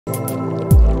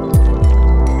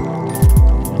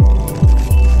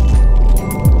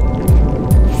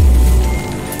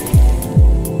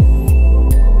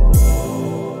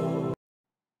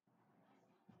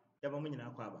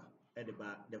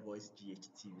edeba the voice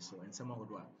GHTV so and some of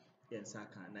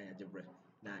yensaka na yajebre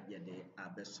na yede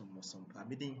abesom mosom pa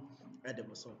midin ede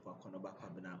mosom fa konoba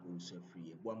kwabena oso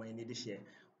free boama ni de share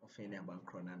ofene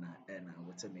abankro na na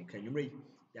wote me kanwumre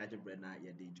yajebre na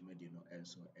yede djumadi no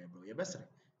enso ebro yebesere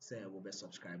say we be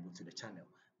subscribe to the channel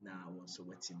na wonso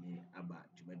watimi aba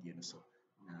djumadi no so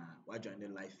na wa join the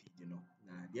live feed no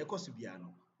na de ekoso bia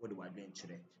no wo de wadwen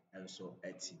kire enso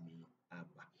atimi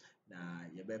aba na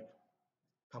yebe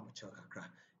pamucho kakra.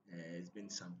 It's been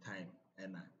some time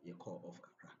and you call off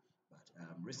kakra, but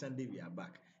recently we are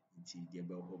back into the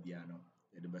Belhobiano,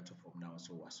 the better from now,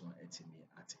 so was on etimi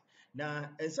at now.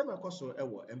 And some also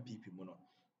our MPP mono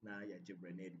now ya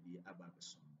jibrenade be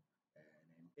ababesum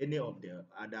any of the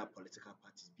other political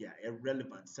parties be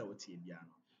irrelevant selti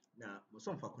biano now most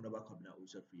of Fakunaba Kobina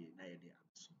also free na yede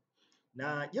abesum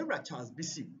now yera Charles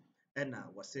Bissue and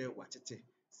was say what it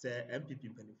say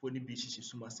MPP penifoni bi shishi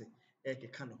sumase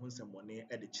kan ho nsɛmmɔne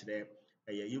de kyerɛ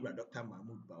yira Dr.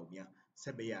 Mahmoud Baumia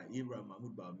sɛbɛyɛ yira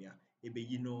Mahmoud Baumia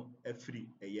ebeyi no afiri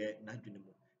n'adwene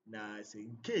mu na sɛ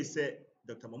in case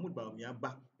Dr. Mahmoud Baumia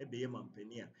ba ebeye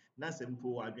mampani a na sɛ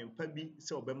mpo adwempa bi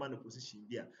sɛ ɔbɛma no position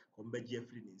bi a ɔmbɛgye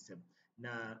afiri ne nsɛm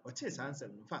na ɔte saa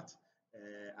nsɛm in fact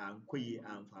ankoyi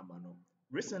amfama no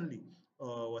recently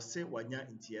wɔse wanya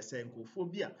ntiɛsɛ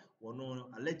nkofo bi a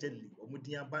wɔno allegedly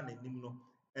ɔmudin aba n'anim no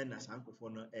na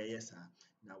sankofo no sa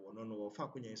na wono no wo fa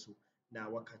konyen so na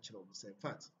waka kire wo say in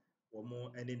fact wo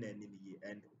mo ene na ene ni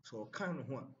and so kan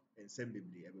ho a ensem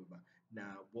bebre ebeba na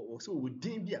wo so wo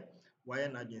din bia why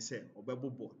na adwen say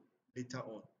obebobo later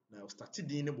on na start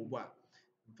din ne bobo a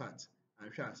in fact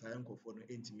anhwa sankofo no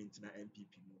entiment na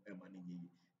MPP mu ema ne yi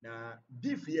na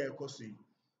beef ye ekoso yi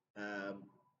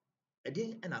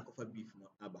eden na akofa beef no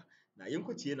aba na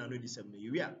yenkotie na no disem no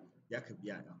yi a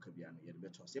yakabia no yede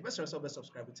beto so be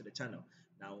subscribe to the channel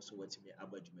now so what me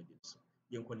abadwumadi so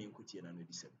yenko ne nkutie na no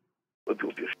disem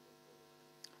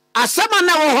asama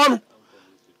na wo ho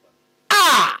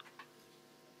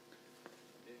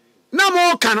na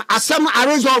mo kan asam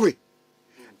aresolve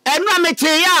enu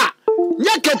amete ya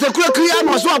nya ketekura ya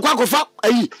no so akwakofa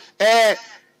ayi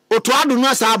otoado no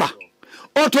asaba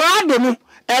otoado no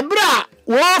ebra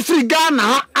wo free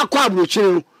Ghana akwa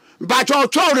abrochire ba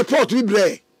cho report bi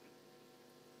bre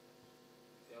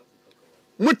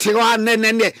Mutiwa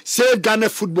ne save Ghana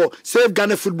football.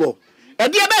 E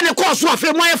dia be ne course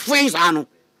afi mo friends anu.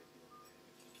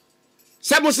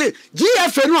 Se mo se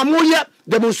GFA no amoye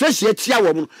demonstration atia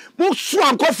wo mo so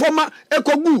ankofo ma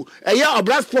ekogu eye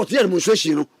obra sport ye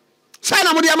demonstration no. Sai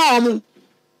na mo dia ma wo mo.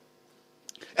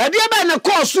 E dia be ne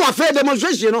course afi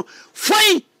demonstration no.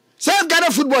 Fine save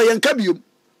Ghana football yen ka biom.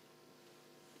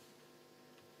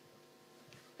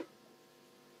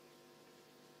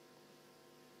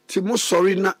 Ti mo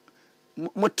sorry na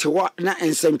mo tewa na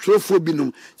ensentropho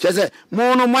binum chese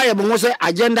mo no maye bo se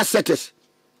agenda setters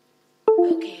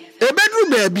ebedru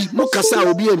baby mo kasa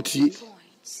obi antie.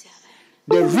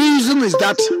 The reason is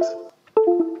that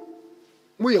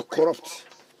we are corrupt.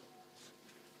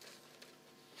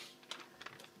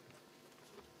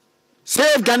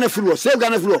 Save Ghana football.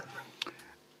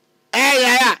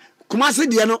 Yeah. Kumasi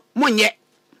de no mo nye.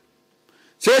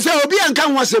 Se obi anka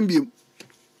ho asem biom.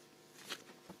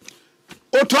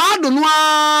 Otoado no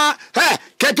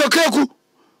ketokeku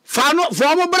fa no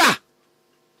fo bra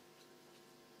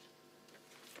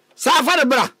safa de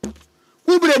bra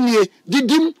ubre nie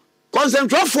didim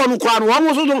concentrate for no kwa no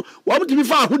wo so wo mutimi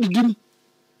fa ho didim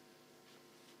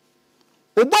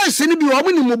oboy sini bi wo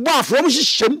ni mo bo afo wo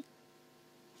hyehyem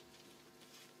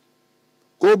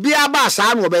obi aba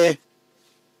sa no obeye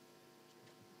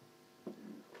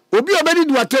obi obedi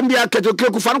duatem bia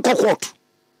ketokeku fa no kokot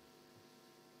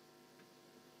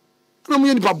no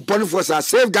mu ni pa boni for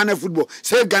save Ghana football.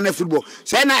 Say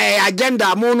na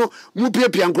agenda mo no mu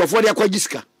piepia nkrofo de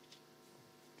akwagiska.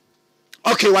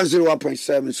 Okay,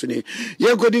 101.7 suni.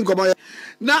 Ye godin komo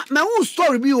na who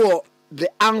story bi wo the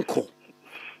uncle.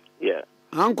 Yeah.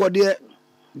 Uncle de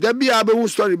bia be who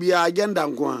story bi agenda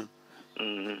nko a.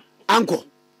 Uncle.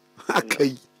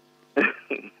 Okay.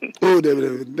 Oh de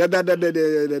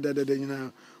you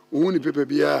know. Who ni pepe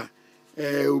bia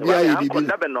obi ayi bibi. Uncle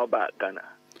never know about Ghana.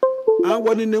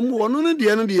 Wani nemu wono ne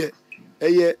de no de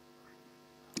eye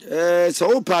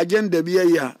so pa agenda bi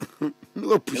ya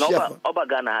no pushia oba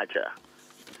Ghana hacha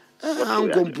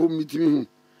anko mpo mitimi hu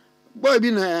boy bi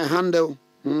na handle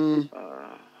okay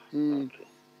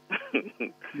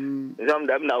zam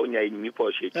dam na onya ni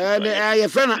for shake ye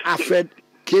friend Alfred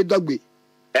K Dogbe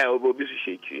obi so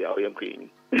shake ya oyem ko yin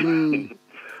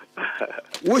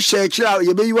wo shake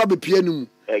ye be yiwa be pie nu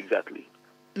exactly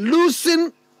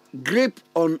losing grip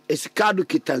on Escado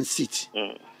Kitan seat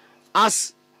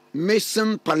as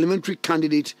Mason parliamentary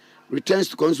candidate returns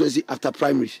to constituency after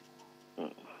primaries.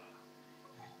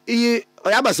 Iye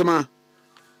oyabasama.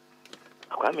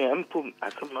 Kwame ampum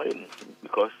asama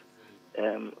because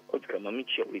mami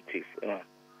share with this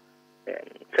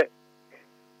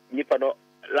nipa no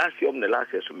last year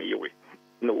so me yewe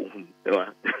no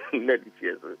this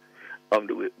year on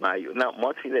the way my now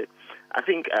mostly I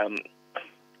think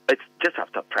it's just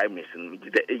after primaries and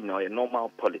a normal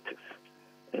politics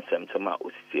in some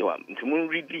osisiwa ntimu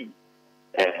really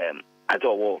I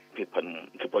don't want people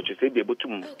to purchase be able to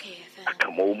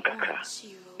akamom kakra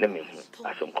na me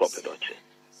asom corporate doche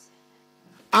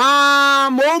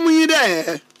mo mu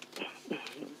ide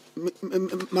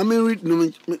mama read no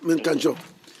men kancho.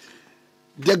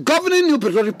 The governing New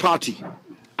Patriotic Party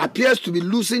appears to be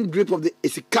losing grip of the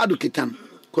Esikado Ketam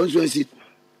constituency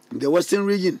in the Western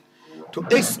region to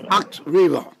ex-act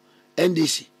rival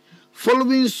NDC,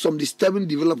 following some disturbing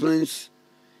developments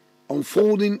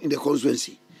unfolding in the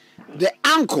constituency. The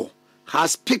anchor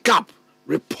has picked up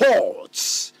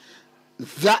reports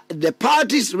that the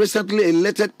party's recently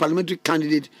elected parliamentary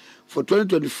candidate for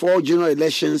 2024 general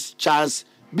elections, Charles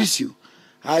Bissue,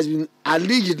 has been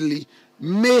allegedly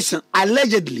Mason.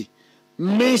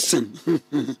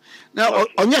 Now,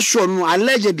 on your show,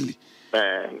 allegedly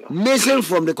Mason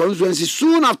from the constituency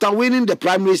soon after winning the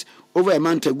primaries over a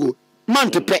month ago.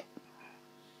 Okay,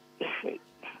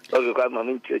 come on,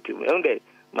 okay,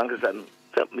 Mangasan,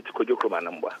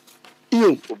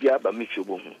 you, Obiaba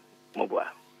Mifubu, Mobua.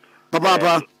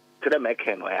 Papa, to the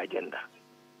Mecan agenda.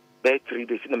 There 3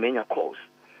 days in the main calls.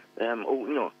 And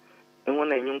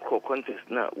when a young call contest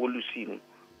now, will you see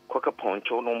Cocker Punch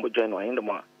or number January in the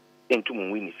month into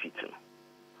Winnie Seaton?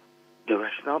 The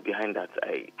rationale behind that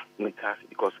I make us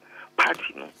because party,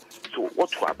 so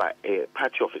what to about a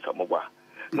party officer Moba?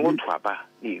 No, what to about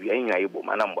the able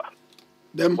manamba?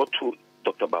 Then what to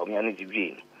Dr. Baumian is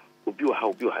being. Obiu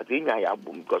how Bill has any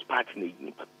album because party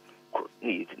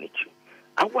needs nature.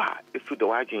 Awa, if you the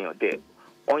watching your day,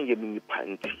 on your mini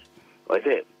panty, or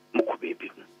there, Moko baby,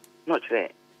 not there,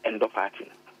 end of party,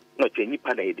 not any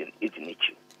panadin, it's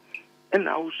nature. And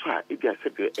also, if you are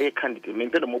a candidate,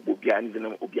 maintain a mobile behind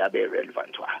them, will be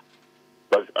relevant to her.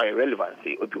 But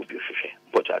irrelevancy would be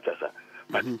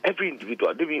but every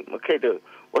individual, okay,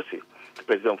 what's it? The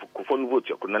president for Kufon vote,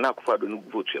 you could not afford to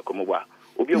vote to your Komowa.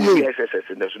 Obi obi SSS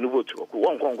and there's no vote.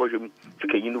 One congressman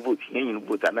you vote, you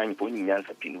vote at 9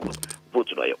 answer pin vote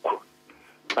to your court.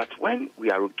 But when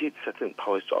we arrogate certain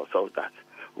powers to ourselves that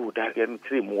that get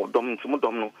more dominant,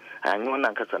 and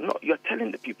no, you're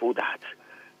telling the people that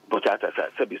but as I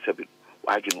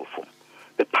why do you form?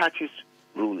 The party's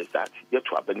rule is that you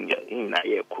have to have in a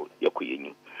year code,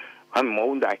 I'm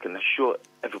more that I can assure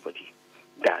everybody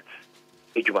that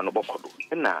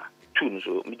and now tunes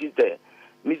so me did there.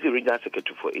 Mr. Regional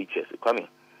Secretary for 8 years coming.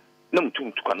 No to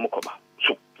Mokoba.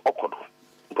 So Okodo.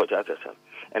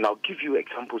 And I'll give you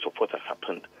examples of what has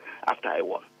happened after I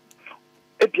won.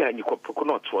 Ebia and you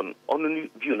coconut one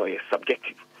only view no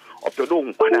subjective of your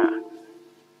own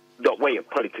the way of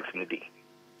politics in the day.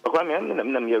 I'm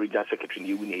regional secretary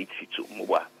you win 8 seats to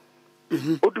Moba.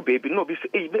 Odu baby no be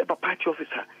say a party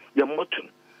officer, your mutton.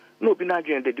 No be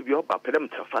Nigerian they do about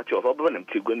perimeter party of Obanam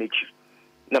to go nature.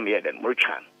 Namia then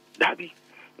Murchan. Dabi.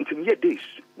 Into mere days,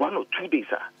 1 or 2 days,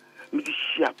 we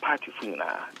share party for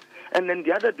and then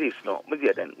the other days, no, we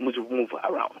then move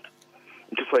around.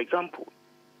 Into, for example,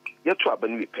 you have to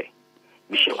we pay.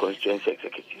 We share constituency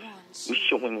executive. We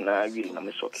show when you are reading a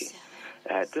okay.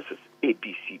 This is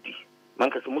ABCD.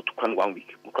 Man can move to 1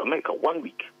 week. We can make 1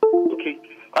 week. Okay?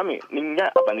 I mean,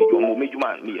 Ninya Abani, you make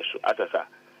man, me, so as I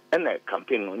and a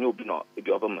campaign on you be not if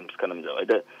your government's coming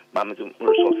the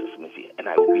resources and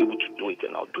I will be able to do it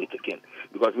and I'll do it again.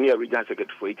 Because me a regional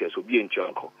secretary for 8 years will be in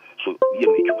Chianco. So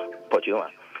you make you but you know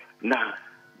now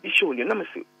it's showing you number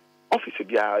officer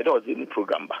be I don't any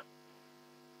program.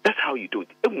 That's how you do it.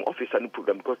 Even officer no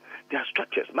program because there are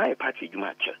structures. My party you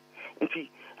match. And see,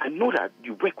 I know that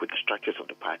you work with the structures of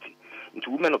the party. Into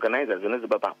women organizers and as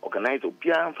a organizer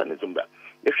Bia Fanizumba.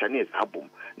 If Shani is album,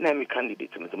 name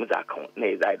candidates in the account,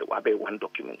 nay, either one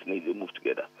document, may they move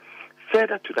together.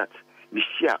 Further to that, we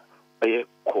share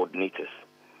coordinators.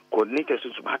 Coordinators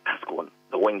is about task one,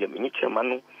 the one year miniature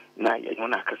manu, na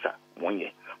yona kasa, 1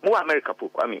 year. More America,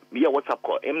 I mean, we are WhatsApp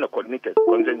call, I'm the coordinators,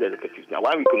 consent executives. Now,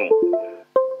 why we can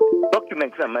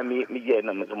documents and me,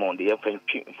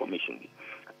 the information.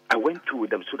 I went through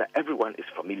them so that everyone is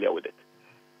familiar with it.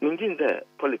 Meaning the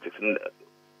politics and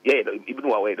even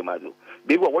while away the mazo.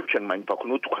 They were watching my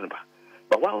Pakuno to Kanaba.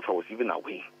 But whilst I was even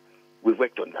away, we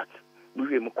worked on that. We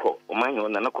were more on my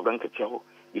own and Nakoganka Chao,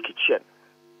 you could share.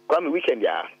 Come weekend,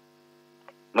 yeah.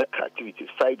 my activities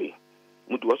Friday.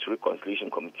 Mudu was reconciliation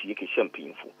committee yeke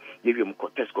champagne for. Yevi mu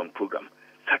test con program.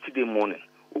 Saturday morning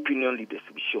opinion leaders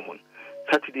be shown.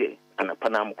 Saturday and a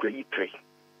Panama Cree 3.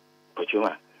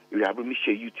 Kochema, we have a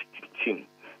youth team.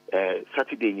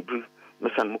 Saturday in Brew,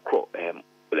 Messan Mukro,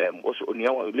 also on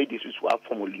your ladies who are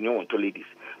formerly known to ladies.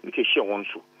 We can share one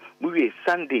so. We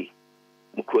Sunday,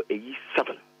 Mukro a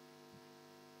 7.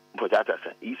 But that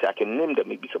I can name them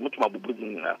maybe some much more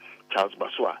Charles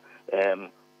Baswa,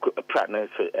 partner,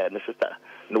 sister,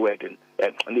 no wedding,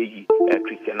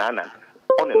 Christian Anna,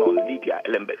 on and on, Lydia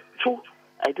Lambert. So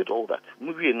I did all that.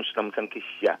 Movie and some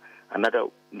Kishia, another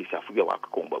Miss Afuga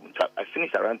Wakakomba. I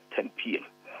finished around 10 p.m.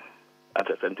 at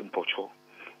a Santin Pocho.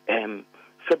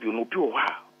 Sabio no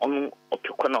Pua on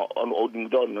Opukana on Old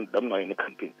Don, them in the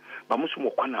campaign. But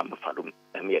Musumokana, Mafadum,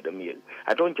 and me at the meal.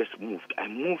 I don't just move, I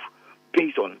move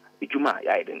based on Ijuma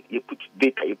Iden. You put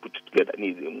data, you put together, and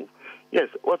easy move. Yes,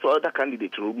 what other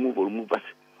candidate to remove or move us?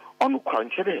 On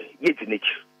Quanchare, yet in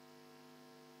nature.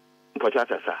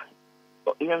 Potata,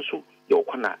 Yansu, your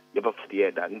corner, your buff the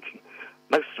air, Danty.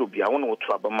 Max will be a one or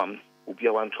trouble, mum, will be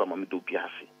a one trouble, do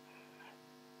Piasi.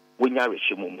 When you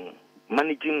are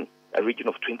managing a region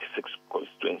of 26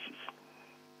 constituencies.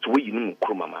 So we know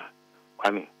Krumama.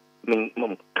 I mean,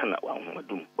 Mum cannot one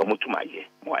do, but much my year,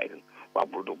 widen, but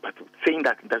saying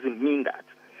that doesn't mean that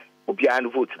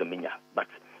Obiano vote to the Minya, but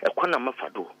a corner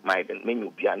mafado, my then many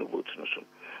Obiano votes no soon,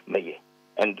 may.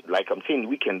 And like I'm saying,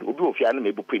 weekend will be of your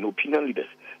maybe opinion leaders,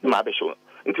 no matter show.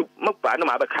 Into Mapano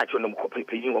Maba catch on them,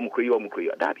 paying one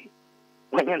Korea, daddy.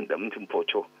 When you them to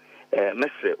Pocho,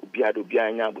 Messer Ubiado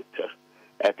Biana with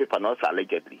paper notes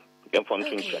allegedly. Then from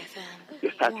Kingston,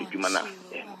 you started Jumana,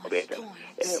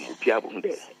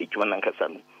 Piabunde, a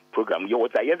Juanankasan program. You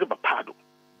was a year of a pado,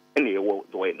 and you were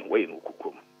the way no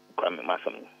kukum, come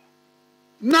Massam.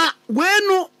 Na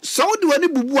wenu Saudi wani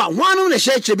bubua wanu ne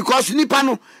sheche because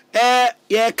nipano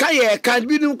ye ka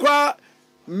bi nu kwa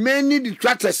many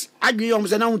detractors agiyom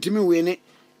se na huntimi we ni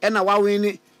e na wa we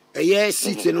ni ye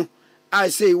seat no I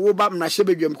say wo ba na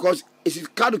shebedwam because it is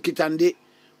kadu kitande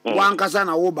wan kasa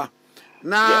na wo ba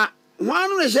na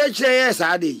wanu ne sheche ye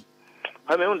saade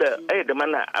I mean the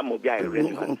man am obi I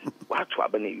relevant what to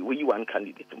abani we one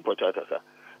candidate in Port Arthur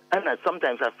and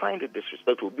sometimes I find it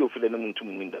disrespectful be ofele na muntu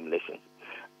mu win them elections.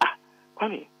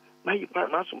 Kwani, my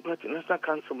Masun Party National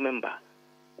Council member,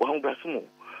 Wang Brasumo,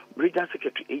 Regional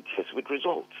Secretary 8 years with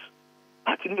results.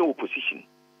 Party no opposition.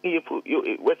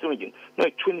 Western region, no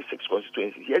 26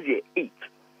 constituencies. Here's year 8.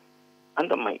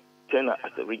 Under my tenure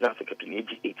as the Regional Secretary,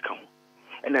 age 8 count.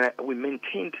 And then we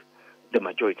maintained the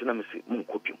majority. I'm saying,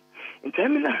 Munkopium. In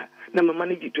time, I'm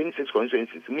managing 26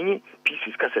 constituencies. Many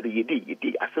pieces, Casa de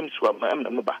Yedi, Assam Swam, I'm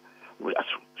the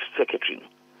secretary.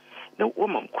 Now,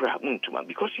 woman, crab,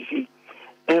 because you see,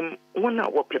 one now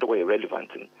what people are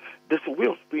relevant in. There's a way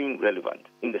of being relevant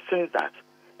in the sense that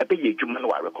a bit you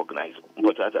are recognizable.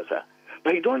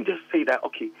 But you don't just say that,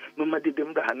 okay, Mama did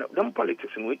them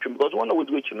politics in which, because one of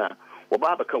which now,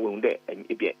 Obaba come there and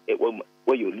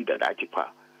where you leader that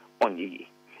on ye.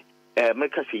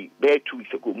 Make us say, 2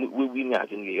 weeks ago, we win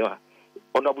as in the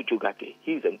Honorable Jogate,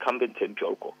 he's incumbent in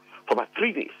Piorco. For about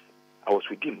 3 days, I was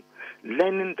with him,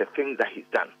 learning the things that he's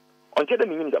done. Until the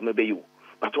meaning that maybe you.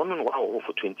 But one on wow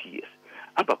for 20 years.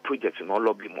 About projects and all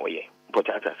lovely more. But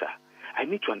I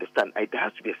need to understand there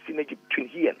has to be a synergy between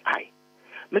he and I.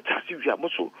 Meta you are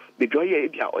also the joy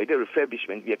or the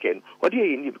refurbishment we can. What do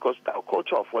you need because the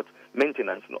culture of what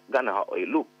maintenance Ghana or a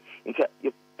loop.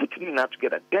 You put it now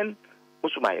together. Then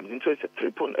also my interest is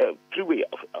a three-way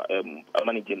of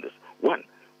managing this. 1,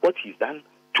 what he's done.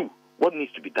 2, what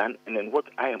needs to be done, and then what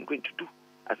I am going to do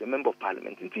as a member of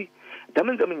parliament. And see, that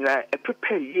means I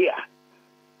prepare year.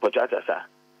 But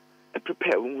I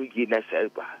prepare when we get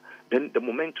necessary. Then the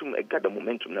momentum, I got the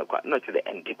momentum now, not to the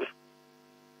end.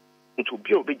 It will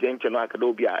be obedient to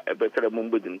Acadobia, a better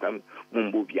Mumbo than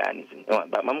Mumbo Bianism.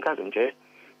 But Mam Cousin,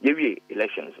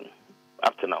 elections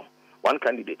up to now. One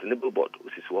candidate in the billboard,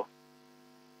 which is what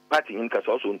party in Cas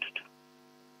also wanted to.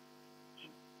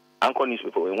 Uncle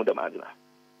newspaper, we want the Madina.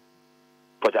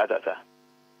 But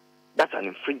that's an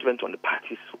infringement on the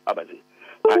party's party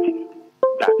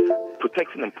that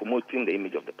protecting and promoting the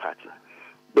image of the party.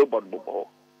 Billboard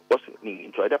what's it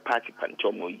mean to other party can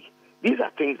these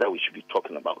are things that we should be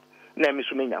talking about. Now, Miss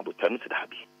Rumania about terms that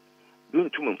happy. Mean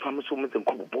to me, farmers women and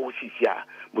couple bosses here,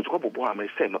 but couple boy, I'm the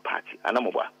same party, and I'm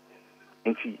over.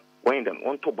 And see, when them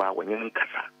want to buy when you're in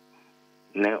Casa.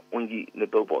 Now, only the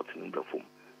billboards in the form.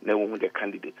 Now, when the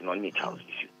candidates and only Charles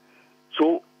issue.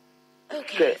 So,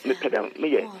 say,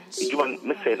 me, you want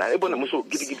me say, I want to so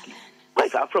giddy. Why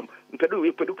is that from Peru?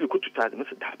 We could to tell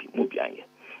Mr. Darby, move behind you.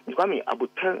 Kwame, I would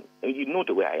tell you know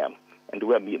the way I am and the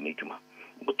way I make you,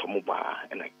 but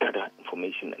and I gather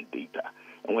information and data.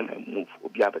 And when I move, will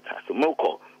be able to so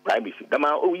Moko, privacy. The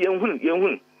man, oh,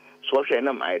 young, so I shall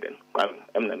not mind them.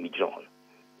 I'm not me, John.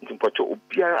 In Porto,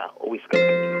 Piara always come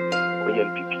or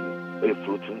MPP, or a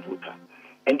floating voter.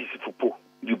 And this is for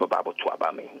you, Baba, to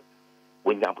Abame.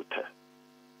 When you would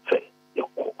say, your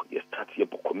cook, you start your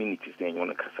communities, then you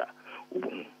want to casa.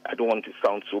 I don't want to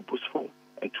sound so boastful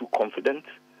and too confident,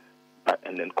 but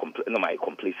and then my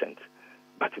complacent.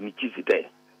 But me easy there,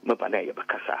 no banana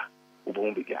bakasa,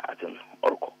 won't be garden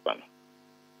or copam.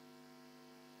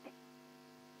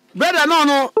 Better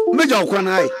no, Major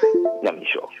Kwanai.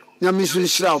 Yamisho. Yamisu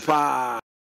Shrapa.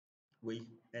 We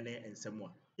and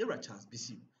someone. You're a chance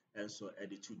Bissue, and so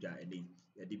edit to die and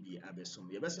be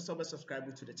Abesum. You best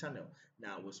subscribe to the channel.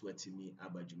 Now was waiting me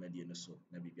about Jumadi and so,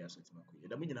 Nabi Bias.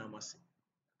 The meaning I must say.